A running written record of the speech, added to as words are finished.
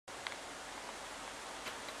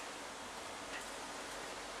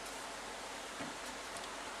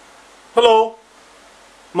Hello,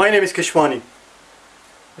 my name is Keshwani.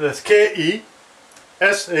 That's K-E-S-H-W-A-N-I,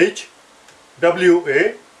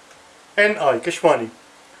 Keshwani.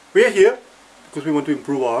 We are here because we want to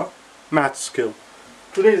improve our math skill.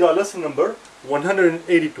 Today is our lesson number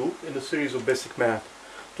 182 in the series of basic math.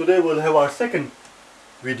 Today we'll have our second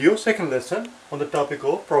lesson on the topic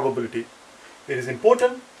of probability. It is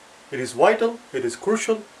important, it is vital, it is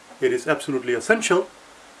crucial, it is absolutely essential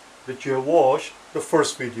that you have watched the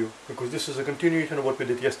first video, because this is a continuation of what we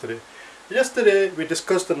did yesterday. Yesterday we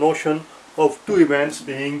discussed the notion of two events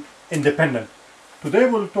being independent. Today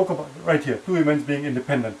we'll talk about, right here, two events being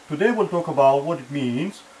independent. Today we'll talk about what it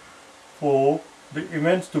means for the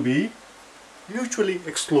events to be mutually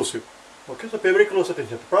exclusive. Okay, so pay very close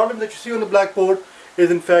attention. The problem that you see on the blackboard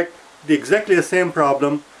is in fact exactly the same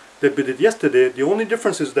problem that we did yesterday. The only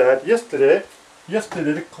difference is that yesterday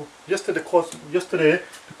the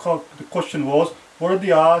question was, what are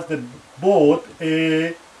the odds that both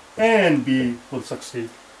A and B will succeed?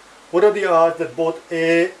 What are the odds that both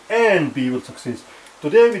A and B will succeed?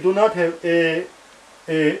 Today we do not have A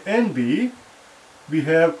and B. We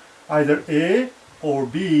have either A or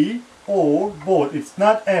B or both. It's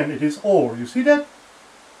not and, it is or. You see that?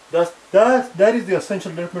 That is the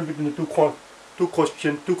essential difference between the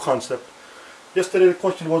two concepts. Yesterday the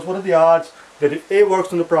question was, what are the odds that if A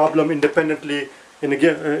works on the problem independently, and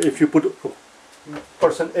again, if you put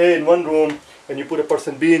person A in one room and you put a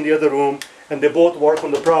person B in the other room and they both work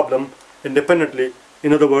on the problem independently,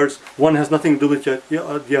 in other words, one has nothing to do with the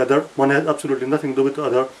other, one has absolutely nothing to do with the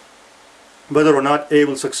other, whether or not A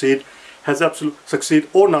will succeed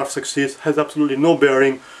or not succeed has absolutely no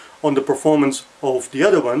bearing on the performance of the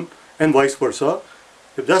other one, and vice versa.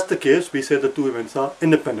 If that's the case, we say the two events are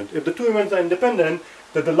independent. If the two events are independent,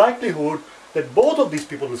 then the likelihood that both of these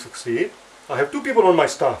people will succeed. I have two people on my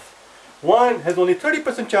staff. One has only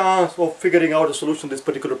 30% chance of figuring out a solution to this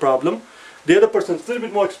particular problem. The other person is a little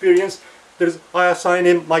bit more experienced. I assign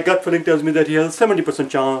him, my gut feeling tells me that he has a 70%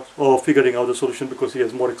 chance of figuring out the solution because he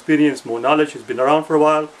has more experience, more knowledge, he's been around for a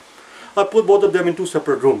while. I put both of them in two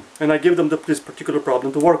separate rooms and I give them this particular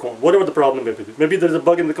problem to work on, whatever the problem may be. Maybe there's a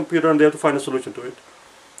bug in the computer and they have to find a solution to it.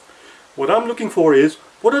 What I'm looking for is,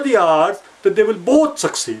 what are the odds that they will both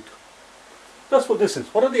succeed? That's what this is.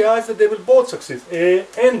 What are the odds that they will both succeed, A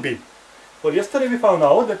and B? Well, yesterday we found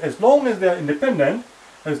out that as long as they are independent,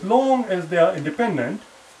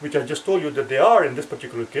 which I just told you that they are in this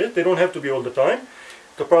particular case, they don't have to be all the time,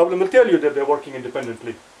 the problem will tell you that they're working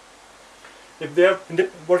independently. If they are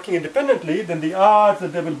working independently, then the odds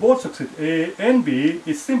that they will both succeed, A and B,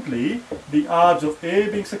 is simply the odds of A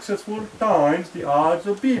being successful times the odds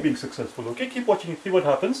of B being successful. Okay, keep watching and see what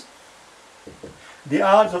happens. The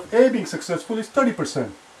odds of A being successful is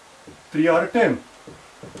 30%, 3 out of 10.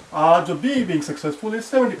 Odds of B being successful is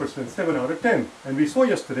 70%, 7 out of 10. And we saw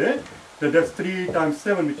yesterday that that's 3 times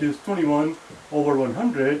 7, which is 21 over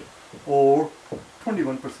 100, or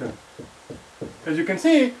 21%. As you can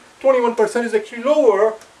see, 21% is actually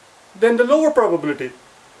lower than the lower probability.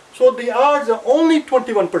 So the odds are only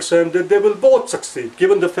 21% that they will both succeed,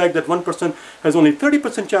 given the fact that one person has only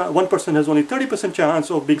 30%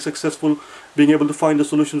 chance of being successful, being able to find the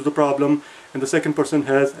solution to the problem, and the second person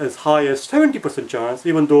has as high as 70% chance,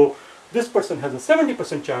 even though this person has a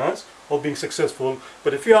 70% chance of being successful.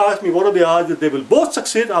 But if you ask me what are the odds that they will both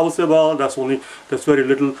succeed, I will say, well, that's very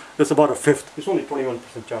little, that's about a fifth, it's only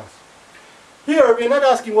 21% chance. Here we are not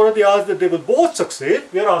asking what are the odds that they will both succeed,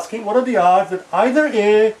 we are asking what are the odds that either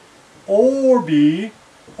A or B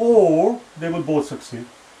or they will both succeed.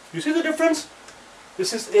 You see the difference?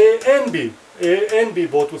 This is A and B. A and B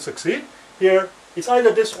both will succeed. Here it's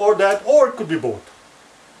either this or that, or it could be both.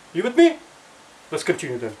 You with me? Let's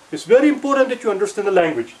continue then. It's very important that you understand the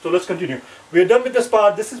language. So let's continue. We are done with this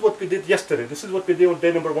part. This is what we did yesterday. This is what we did on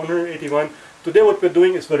day number 181. Today what we're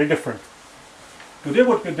doing is very different. Today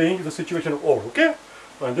what we're doing is a situation of or, okay?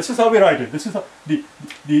 And this is how we write it. This is how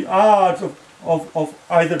the odds of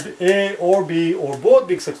either A or B or both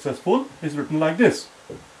being successful is written like this.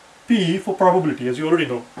 P for probability, as you already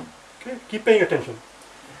know. Okay? Keep paying attention.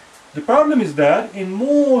 The problem is that in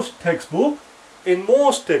most textbook,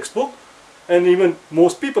 and even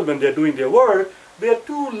most people when they're doing their work, they are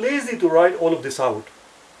too lazy to write all of this out.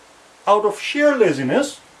 Out of sheer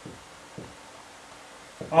laziness,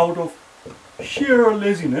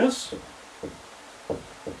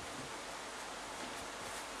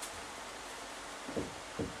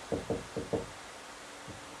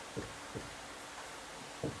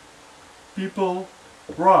 people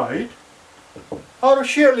write out of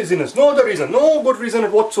sheer laziness, no other reason, no good reason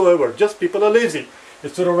whatsoever, just people are lazy.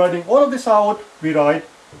 Instead of writing all of this out, we write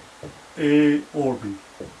A or B.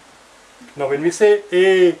 Now when we say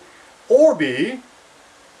A or B,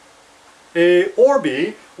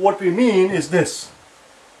 what we mean is this.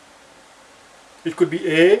 It could be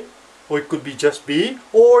A, or it could be just B,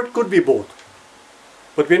 or it could be both.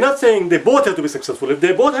 But we're not saying they both have to be successful. If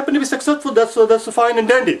they both happen to be successful, that's fine and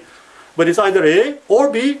dandy. But it's either A or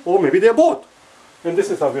B, or maybe they're both. And this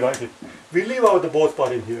is how we write it. We leave out the both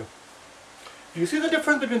part in here. Do you see the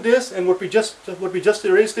difference between this and what we just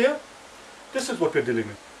erased there? This is what we're dealing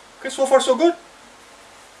with. Okay, so far so good.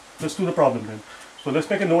 Let's do the problem then. So let's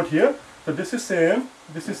make a note here that this is same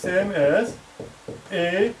as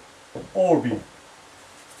A or B.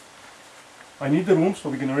 I need the room so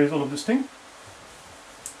we can erase all of this thing.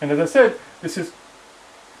 And as I said, it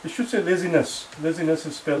should say laziness. Laziness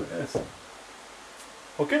is spelled S.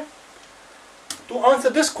 Okay? To answer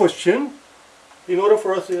this question, in order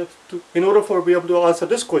for be able to answer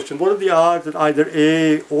this question, what are the odds that either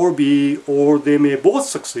A or B or they may both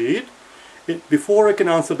succeed? Before I can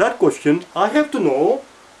answer that question, we have to know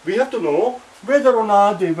whether or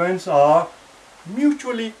not the events are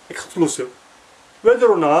mutually exclusive. Whether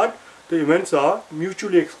or not the events are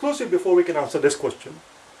mutually exclusive before we can answer this question.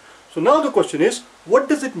 So now the question is, what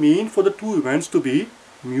does it mean for the two events to be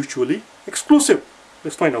mutually exclusive?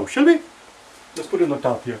 Let's find out, shall we? Let's put it on the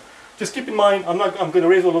top here. Just keep in mind, I'm going to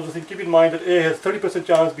erase all of this things. Keep in mind that A has 30%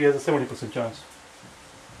 chance, B has a 70% chance.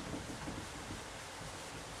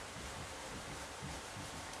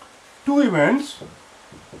 Two events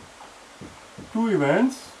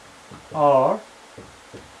are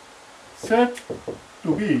said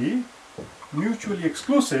to be mutually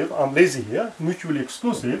exclusive. I'm lazy here. Mutually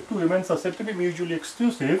exclusive. Two events are said to be mutually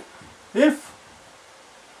exclusive if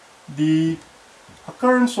the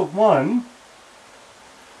occurrence of one,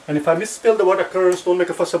 and if I misspell the word occurrence, don't make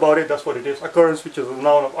a fuss about it, that's what it is. Occurrence, which is a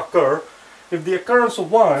noun of occur. If the occurrence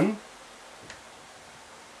of one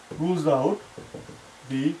rules out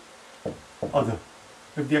the other.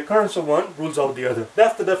 If the occurrence of one rules out the other.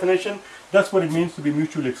 That's the definition. That's what it means to be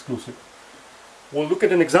mutually exclusive. We'll look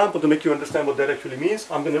at an example to make you understand what that actually means.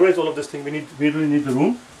 I'm going to erase all of this thing. We really need the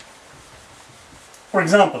room. For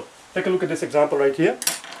example, take a look at this example right here.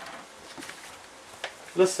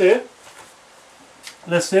 Let's say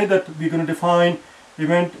that we're going to define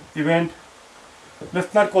event.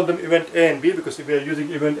 Let's not call them event A and B, because if we are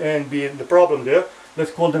using event A and B in the problem there,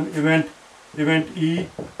 let's call them event E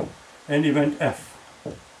and event F.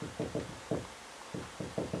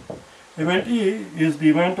 Event E is the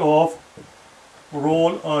event of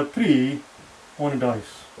roll a 3 on a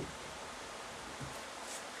dice.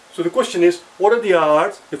 So the question is, what are the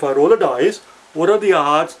odds, if I roll a dice, what are the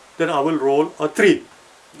odds that I will roll a 3?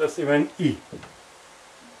 That's event E.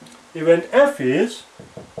 Event F is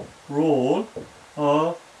roll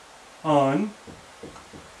an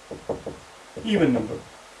even number.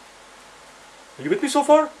 Are you with me so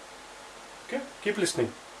far? Okay, keep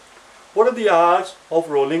listening. What are the odds of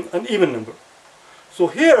rolling an even number? So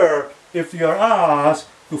here, if you are asked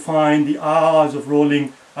to find the odds of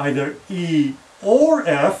rolling either E or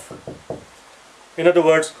F, in other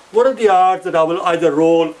words, what are the odds that I will either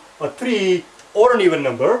roll a 3 or an even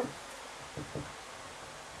number?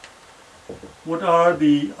 What are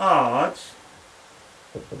the odds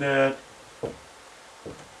that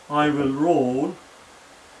I will roll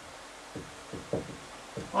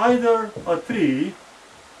either a 3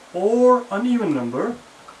 or an even number?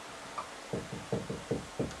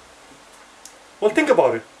 Well, think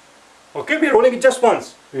about it. Okay, we're rolling it just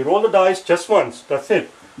once. We roll the dice just once. That's it.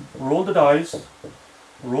 Roll the dice.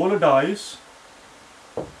 Roll a dice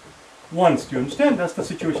once. Do you understand? That's the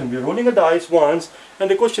situation. We're rolling a dice once, and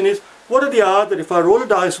the question is, what are the odds that if I roll a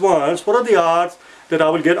dice once, what are the odds that I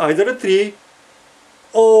will get either a 3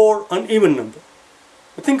 or an even number?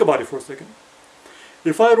 But think about it for a second.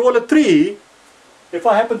 If I roll a 3, if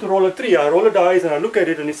I happen to roll a 3, I roll a dice and I look at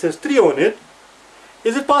it and it says 3 on it,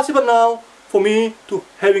 is it possible now for me to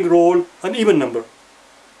having rolled an even number?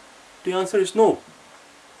 The answer is no.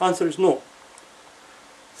 Answer is no.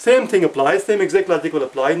 Same thing applies, same exact logic will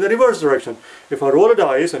apply in the reverse direction. If I roll a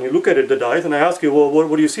dice and you look at it, the dice, and I ask you, well,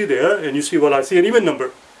 what do you see there? And you see, well, I see an even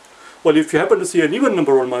number. Well, if you happen to see an even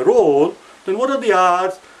number on my roll, then what are the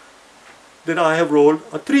odds that I have rolled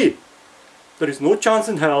a 3? There is no chance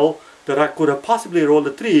in hell that I could have possibly rolled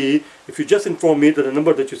a 3 if you just inform me that the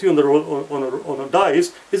number that you see on the roll, on a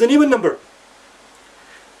dice is an even number.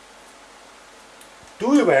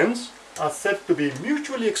 Two events are said to be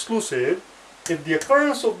mutually exclusive if the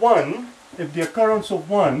occurrence of one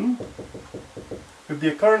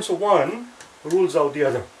rules out the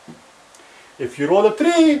other. If you roll a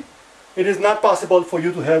 3, it is not possible for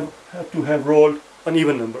you to have rolled an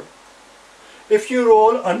even number. if you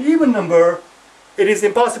roll an even number, it is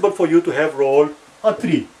impossible for you to have rolled a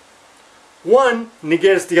 3. One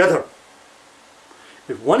negates the other.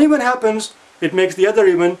 If one even happens, it makes the other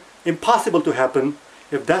even impossible to happen.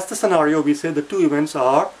 If that's the scenario, we say the two events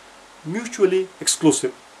are mutually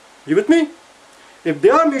exclusive. You with me? If they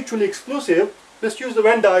are mutually exclusive, let's use the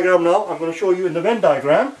Venn diagram now. I'm going to show you in the Venn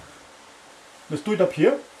diagram. Let's do it up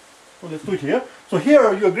here. So let's do it here. So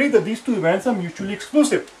here you agree that these two events are mutually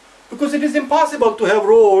exclusive, because it is impossible to have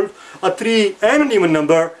rolled a 3 and an even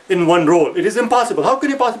number in one roll. It is impossible. How can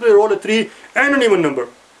you possibly roll a 3 and an even number?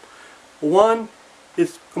 One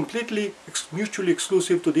is completely mutually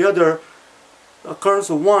exclusive to the other. The occurrence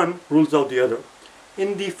of one rules out the other.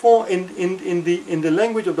 In the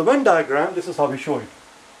language of the Venn diagram, this is how we show it.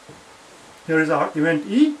 Here is our event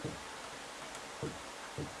E,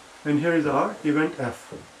 and here is our event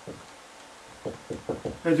F.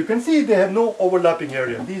 As you can see, they have no overlapping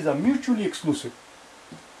area. These are mutually exclusive.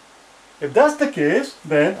 If that's the case,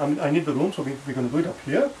 then I need the room, so we're going to do it up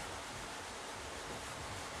here.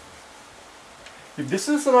 If this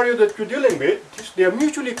is a scenario that you're dealing with, they are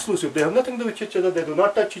mutually exclusive. They have nothing to do with each other. They do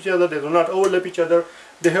not touch each other. They do not overlap each other.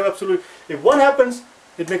 They have absolutely. If one happens,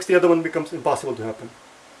 it makes the other one becomes impossible to happen.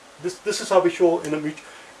 This is how we show in the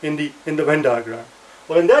Venn diagram.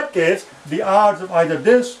 Well, in that case, the odds of either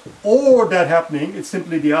this or that happening is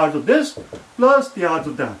simply the odds of this plus the odds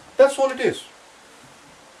of that. That's all it is.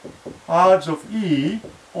 Odds of E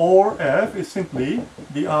or F is simply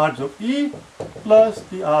the odds of E plus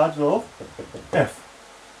the odds of F.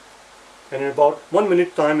 And in about 1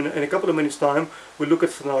 minute time, in a couple of minutes time, we'll look at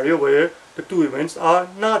a scenario where the two events are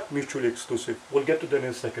not mutually exclusive. We'll get to that in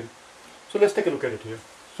a second. So let's take a look at it here.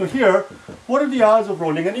 So here, what are the odds of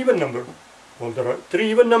rolling an even number? Well, there are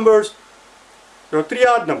 3 even numbers, there are 3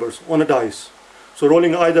 odd numbers on a dice. So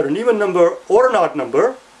rolling either an even number or an odd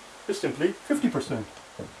number is simply 50%.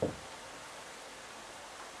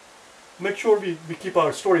 Make sure we keep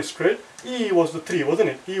our story straight. E was the 3, wasn't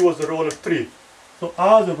it? E was the roll of 3. So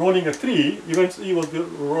odds of rolling a 3, events E was the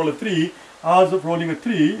roll of 3, odds of rolling a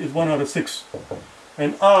 3 is 1 out of 6.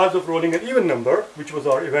 And odds of rolling an even number, which was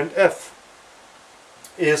our event F,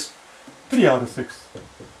 is 3 out of 6.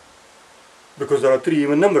 Because there are 3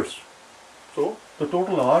 even numbers. So the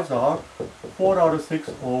total odds are 4 out of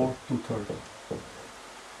 6 or 2/3.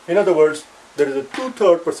 In other words, there is a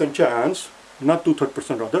 2/3% chance, not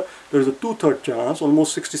 2/3% rather, there is a 2/3 chance,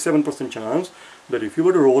 almost 67% chance, that if you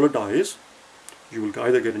were to roll a dice, you will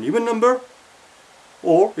either get an even number,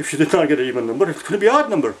 or if you did not get an even number, it's going to be an odd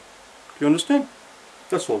number. Do you understand?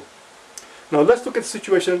 That's all. Now let's look at the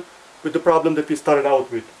situation with the problem that we started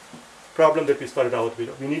out with.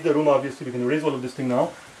 We need the room, obviously. We can erase all of this thing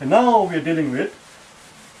now. And now we are dealing with.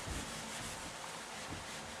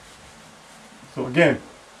 So again,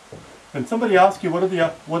 when somebody asks you what are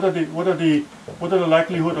the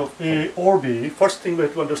likelihood of A or B, first thing we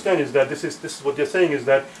have to understand is that this is what they're saying is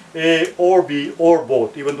that A or B or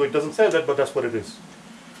both, even though it doesn't say that, but that's what it is.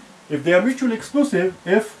 If they are mutually exclusive,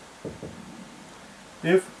 if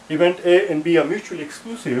event A and B are mutually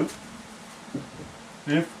exclusive,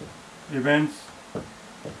 if events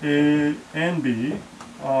A and B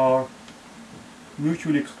are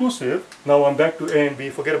mutually exclusive, now I'm back to A and B,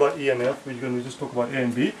 forget about E and F, we're going to just talk about A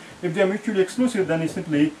and B. If they are mutually exclusive, then it's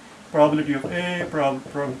simply probability of A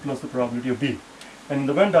plus the probability of B. And in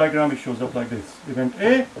the Venn diagram, it shows up like this. Event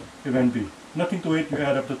A, event B. Nothing to it, you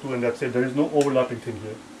add up the two and that's it. There is no overlapping thing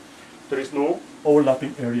here. There is no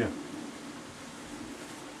overlapping area.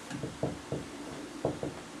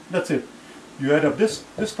 That's it. You add up this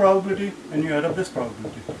probability and you add up this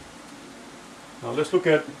probability. Now let's look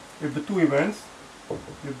at if the two events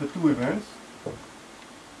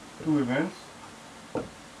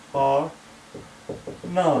are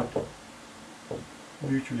not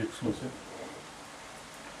mutually exclusive.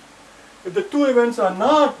 If the two events are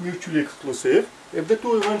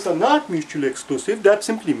not mutually exclusive, that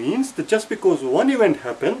simply means that just because one event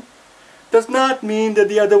happened does not mean that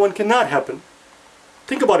the other one cannot happen.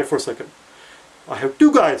 Think about it for a second. I have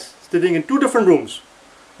 2 guys sitting in 2 different rooms.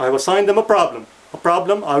 I have assigned them a problem.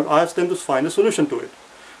 I asked them to find a solution to it.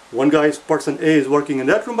 One guy, person A, is working in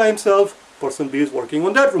that room by himself, person B is working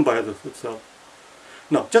on that room by itself.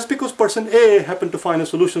 Now, just because person A happened to find a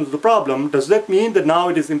solution to the problem, does that mean that now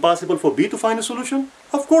it is impossible for B to find a solution?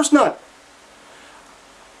 Of course not.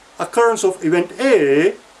 Occurrence of event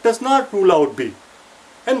A does not rule out B.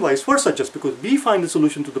 And vice versa, just because B finds a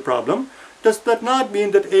solution to the problem, does that not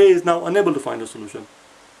mean that A is now unable to find a solution?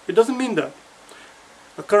 It doesn't mean that.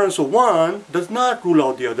 Occurrence of one does not rule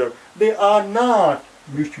out the other. They are not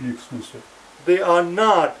mutually exclusive.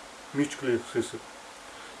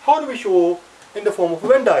 How do we show in the form of a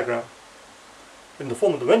Venn diagram. In the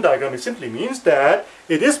form of the Venn diagram, it simply means that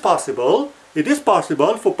it is possible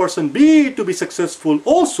for person B to be successful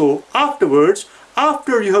also afterwards,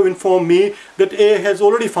 after you have informed me that A has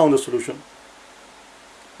already found the solution.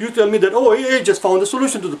 You tell me that, oh, A just found the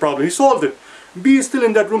solution to the problem, he solved it. B is still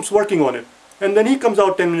in that room working on it. And then he comes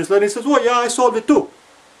out 10 minutes later and he says, oh yeah, I solved it too.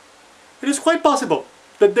 It is quite possible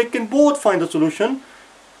that they can both find the solution.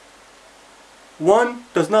 One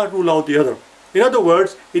does not rule out the other. In other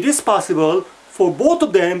words, it is possible for both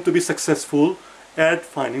of them to be successful at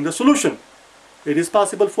finding the solution. It is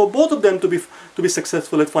possible for both of them to be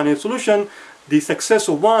successful at finding a solution. The success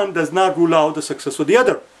of one does not rule out the success of the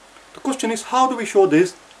other. The question is, how do we show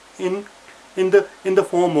this in the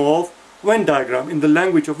form of Venn diagram, in the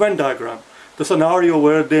language of Venn diagram? The scenario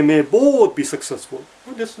where they may both be successful.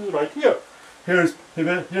 Well, this is right here. Here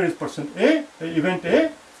is person A, event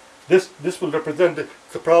A. This will represent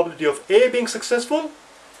the probability of A being successful,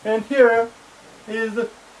 and here is the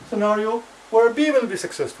scenario where B will be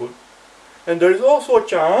successful. And there is also a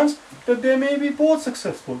chance that they may be both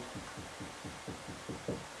successful.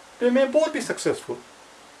 They may both be successful,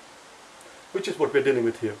 which is what we're dealing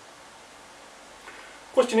with here.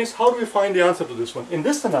 Question is, how do we find the answer to this one? In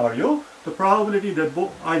this scenario, the probability that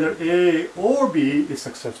both either A or B is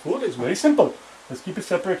successful is very simple. Let's keep it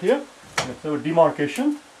separate here. Let's have a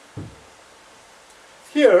demarcation.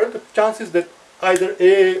 Here, the chances that either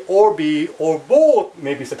A or B or both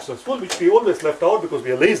may be successful, which we always left out because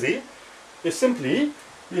we are lazy, is simply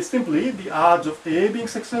the odds of A being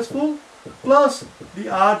successful plus the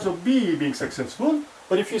odds of B being successful.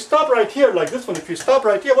 But if you stop right here, like this one, if you stop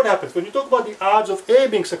right here, what happens? When you talk about the odds of A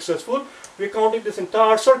being successful, we're counting this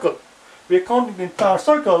entire circle. We're counting the entire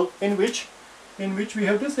circle in which we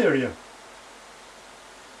have this area.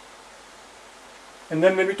 And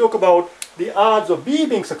then when we talk about the odds of B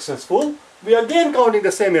being successful, we are again counting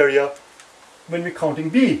the same area when we're counting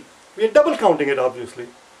B. We are double counting it, obviously.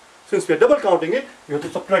 Since we are double counting it, we have to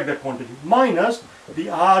subtract that quantity minus the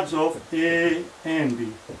odds of A and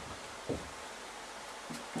B.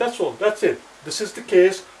 That's all. That's it. This is the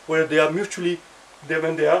case where they are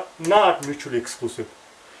when they are not mutually exclusive.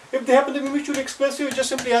 If they happen to be mutually exclusive, you just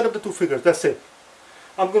simply add up the two figures. That's it.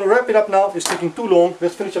 I'm going to wrap it up now. It's taking too long.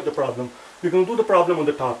 Let's finish up the problem. We're going to do the problem on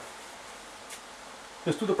the top.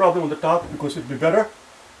 Let's do the problem on the top because it'll be better.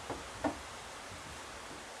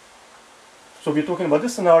 So we're talking about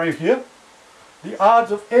this scenario here. The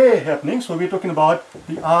odds of A happening. So we're talking about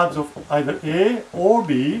the odds of either A or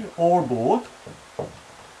B or both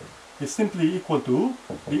is simply equal to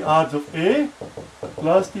the odds of A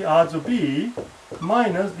plus the odds of B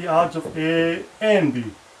minus the odds of A and B.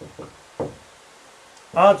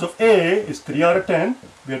 Odds of A is 3 out of 10.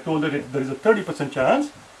 We are told that there is a 30%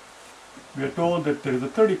 chance. We are told that there is a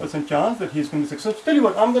 30% chance that he's going to be successful. Tell you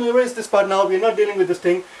what, I'm going to erase this part now. We're not dealing with this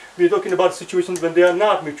thing. We're talking about situations when they are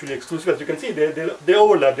not mutually exclusive. As you can see, they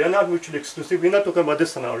overlap. They are not mutually exclusive. We're not talking about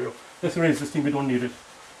this scenario. Let's erase this thing. We don't need it.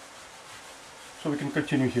 So we can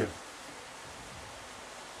continue here.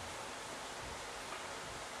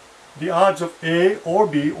 The odds of A or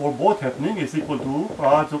B or both happening is equal to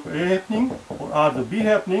odds of A happening or odds of B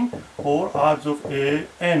happening or odds of A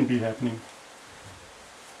and B happening.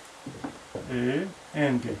 A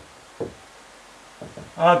and B.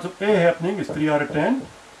 Odds of A happening is 3 out of 10.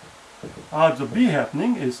 Odds of B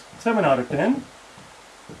happening is 7 out of 10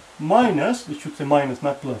 minus, we should say minus,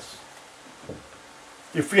 not plus.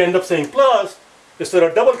 If we end up saying plus, instead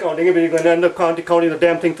of double counting it, we're going to end up counting the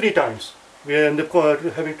damn thing 3 times. We end up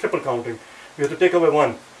having triple counting. We have to take away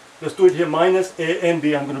 1. Let's do it here, minus A and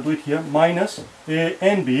B. I'm going to do it here, minus A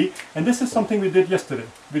and B. And this is something we did yesterday.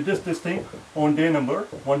 We did this thing on day number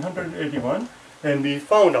 181. And we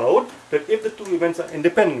found out that if the two events are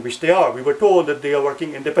independent, which they are, we were told that they are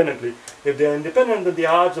working independently. If they are independent, then the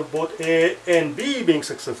odds of both A and B being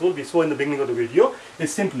successful, we saw in the beginning of the video,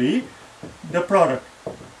 is simply the product.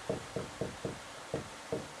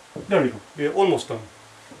 There we go. We are almost done.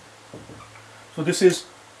 So this is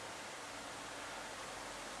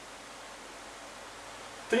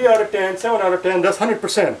 3 out of 10, 7 out of 10, that's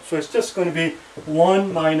 100%. So it's just going to be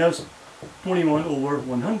 1 minus 21 over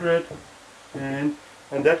 100. And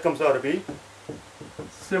that comes out to be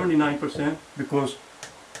 79% because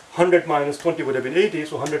 100 minus 20 would have been 80.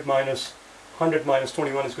 So 100 minus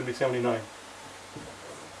 21 is going to be 79.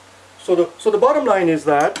 So the bottom line is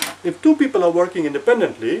that if two people are working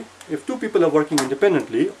independently,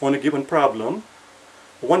 on a given problem,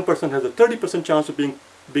 one person has a 30% chance of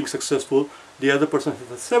being successful, the other person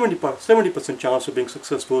has a 70% chance of being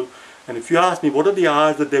successful. And if you ask me what are the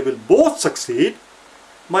odds that they will both succeed,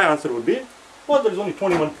 my answer would be Well, there is only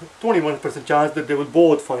 21% chance that they will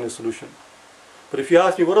both find a solution. But if you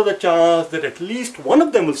ask me what are the chances that at least one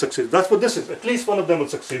of them will succeed, that's what this is, at least one of them will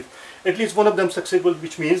succeed. At least one of them succeed,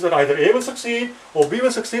 which means that either A will succeed, or B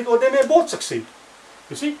will succeed, or they may both succeed.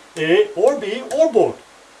 You see, A or B or both.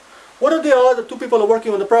 What are the odds that two people are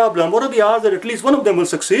working on the problem? What are the odds that at least one of them will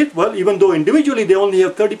succeed? Well, even though individually they only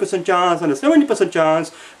have 30% chance and a 70%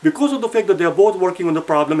 chance, because of the fact that they are both working on the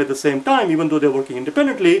problem at the same time, even though they are working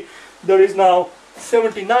independently, there is now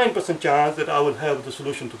 79% chance that I will have the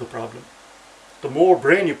solution to the problem. The more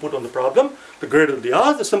brain you put on the problem, the greater the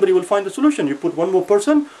odds that somebody will find the solution. You put one more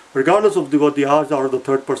person, regardless of what the odds are of the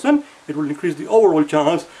third person, it will increase the overall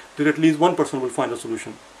chance that at least one person will find a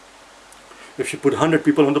solution. If you put 100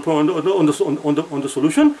 people on the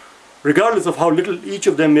solution, regardless of how little each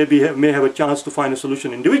of them may have a chance to find a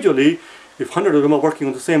solution individually, if 100 of them are working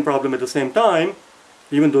on the same problem at the same time,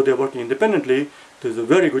 even though they are working independently, there is a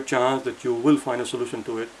very good chance that you will find a solution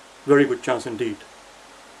to it. Very good chance indeed.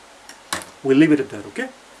 We'll leave it at that, okay?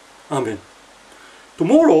 Amen.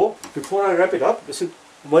 Tomorrow, before I wrap it up, this is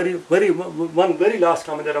one very last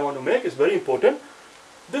comment that I want to make. Is very important.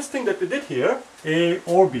 This thing that we did here, A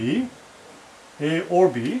or B,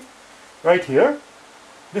 right here,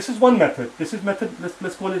 this is one method. This is method,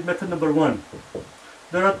 let's call it method number 1.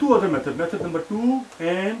 There are two other methods, method number 2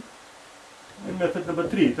 and method number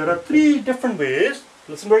 3. There are 3 different ways,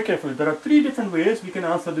 listen very carefully, there are 3 different ways we can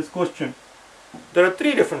answer this question. There are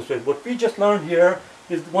 3 different ways. What we just learned here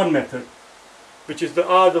is one method, which is the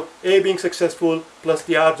odds of A being successful plus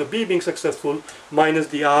the odds of B being successful minus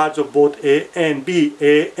the odds of both A and B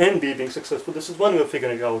being successful. This is one way of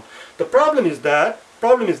figuring it out. The problem is that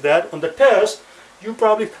on the test, you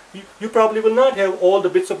probably will not have all the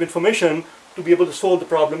bits of information to be able to solve the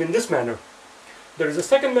problem in this manner. There is a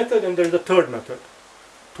second method and there is a third method.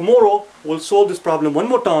 Tomorrow we'll solve this problem one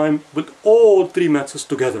more time with all 3 methods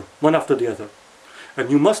together, one after the other. And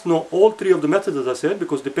you must know all 3 of the methods, as I said,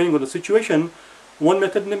 because depending on the situation, one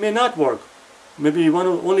method may not work. Maybe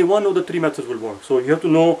only one of the 3 methods will work. So you have to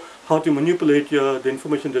know how to manipulate the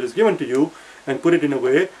information that is given to you and put it in a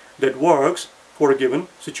way that works for a given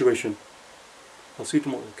situation. I'll see you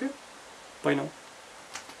tomorrow, okay? Bye now.